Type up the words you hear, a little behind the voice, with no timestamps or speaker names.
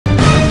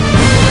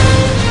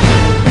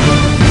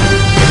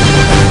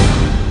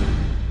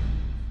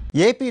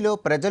ఏపీలో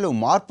ప్రజలు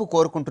మార్పు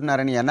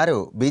కోరుకుంటున్నారని అన్నారు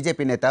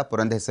బీజేపీ నేత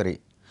పురంధేశ్వరి.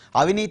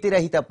 అవినీతి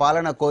రహిత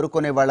పాలన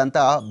కోరుకునే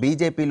వాళ్ళంతా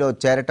బీజేపీలో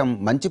చేరటం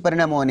మంచి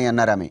పరిణామం అని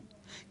అన్నారు ఆమె.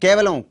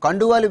 కేవలం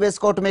కండువాలు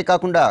వేసుకోవటమే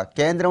కాకుండా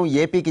కేంద్రం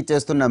ఏపీకి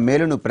చేస్తున్న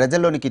మేలును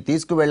ప్రజల్లోనికి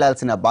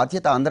తీసుకువెళ్లాల్సిన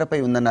బాధ్యత అందరిపై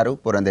ఉందన్నారు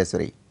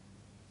పురంధేశ్వరి.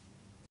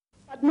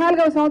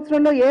 14వ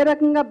సంవత్సరంలో ఏ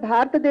రకంగా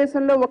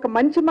భారతదేశంలో ఒక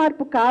మంచి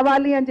మార్పు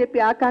కావాలి అని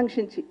చెప్పి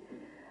ఆకాంక్షించి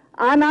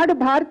ఆనాడు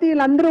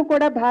భారతీయులందరూ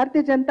కూడా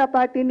భారతీయ జనతా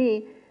పార్టీని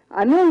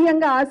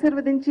అనూహ్యంగా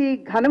ఆశీర్వదించి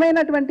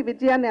ఘనమైనటువంటి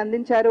విజయాన్ని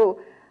అందించారు.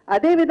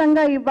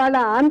 అదేవిధంగా ఇవాళ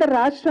ఆంధ్ర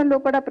రాష్ట్రంలో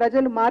కూడా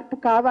ప్రజలు మార్పు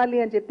కావాలి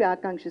అని చెప్పి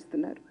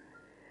ఆకాంక్షిస్తున్నారు.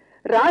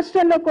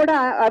 రాష్ట్రంలో కూడా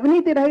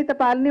అవినీతి రహిత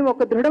పాలన,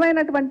 ఒక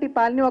దృఢమైనటువంటి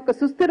పాలన, ఒక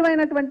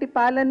సుస్థిరమైనటువంటి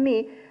పాలనని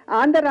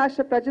ఆంధ్ర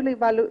రాష్ట్ర ప్రజలు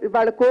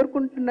ఇవాళ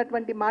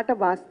కోరుకుంటున్నటువంటి మాట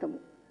వాస్తవం.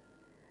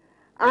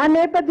 ఆ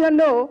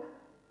నేపథ్యంలో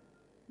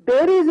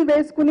బేరీజు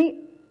వేసుకుని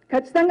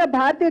ఖచ్చితంగా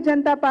భారతీయ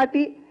జనతా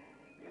పార్టీ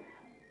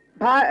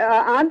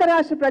ఆంధ్ర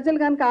రాష్ట్ర ప్రజలు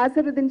కనుక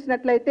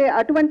ఆశీర్వదించినట్లయితే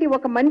అటువంటి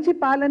ఒక మంచి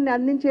పాలనని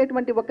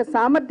అందించేటువంటి ఒక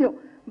సామర్థ్యం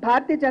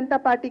భారతీయ జనతా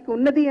పార్టీకి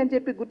ఉన్నది అని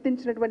చెప్పి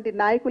గుర్తించినటువంటి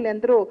నాయకులు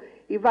ఎందరో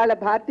ఇవాళ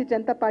భారతీయ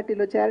జనతా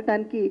పార్టీలో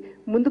చేరడానికి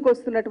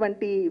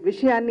ముందుకొస్తున్నటువంటి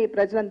విషయాన్ని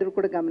ప్రజలందరూ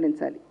కూడా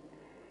గమనించాలి.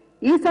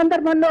 ఈ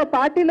సందర్భంలో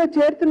పార్టీలో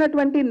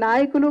చేరుతున్నటువంటి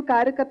నాయకులు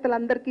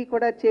కార్యకర్తలందరికీ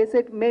కూడా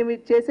మేము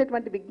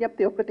చేసేటువంటి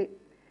విజ్ఞప్తి ఒకటే,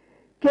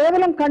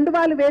 కేవలం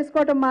కండువాలు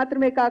వేసుకోవడం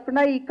మాత్రమే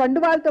కాకుండా ఈ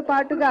కండువాలతో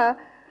పాటుగా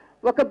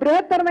ఒక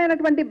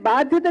బృహత్తరమైనటువంటి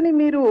బాధ్యతని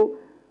మీరు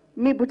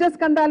మీ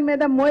భుజస్కంధాల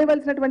మీద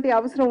మోయవలసినటువంటి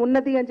అవసరం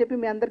ఉన్నది అని చెప్పి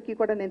మీ అందరికీ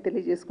కూడా నేను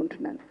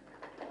తెలియజేసుకుంటున్నాను.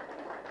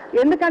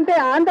 ఎందుకంటే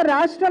ఆంధ్ర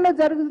రాష్ట్రంలో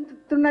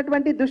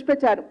జరుగుతున్నటువంటి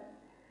దుష్ప్రచారం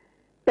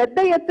పెద్ద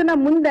ఎత్తున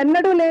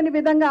ముందెన్నడూ లేని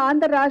విధంగా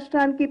ఆంధ్ర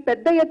రాష్ట్రానికి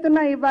పెద్ద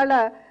ఎత్తున ఇవాళ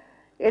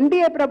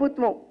ఎన్డీఏ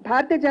ప్రభుత్వం,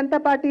 భారతీయ జనతా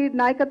పార్టీ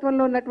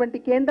నాయకత్వంలో ఉన్నటువంటి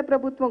కేంద్ర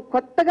ప్రభుత్వం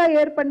కొత్తగా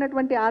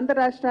ఏర్పడినటువంటి ఆంధ్ర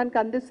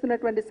రాష్ట్రానికి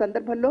అందిస్తున్నటువంటి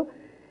సందర్భంలో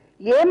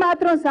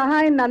ఏమాత్రం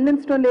సహాయాన్ని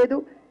అందించడం లేదు.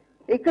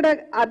 ఇక్కడ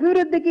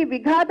అభివృద్ధికి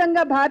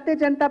విఘాతంగా భారతీయ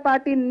జనతా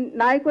పార్టీ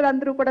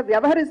నాయకులందరూ కూడా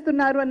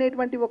వ్యవహరిస్తున్నారు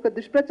అనేటువంటి ఒక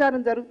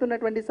దుష్ప్రచారం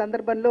జరుగుతున్నటువంటి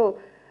సందర్భంలో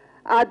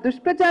ఆ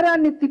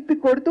దుష్ప్రచారాన్ని తిప్పి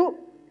కొడుతూ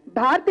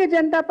భారతీయ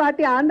జనతా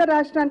పార్టీ ఆంధ్ర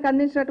రాష్ట్రానికి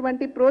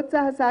అందించినటువంటి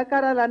ప్రోత్సాహ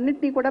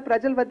సహకారాలన్నింటినీ కూడా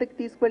ప్రజల వద్దకు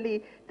తీసుకెళ్లి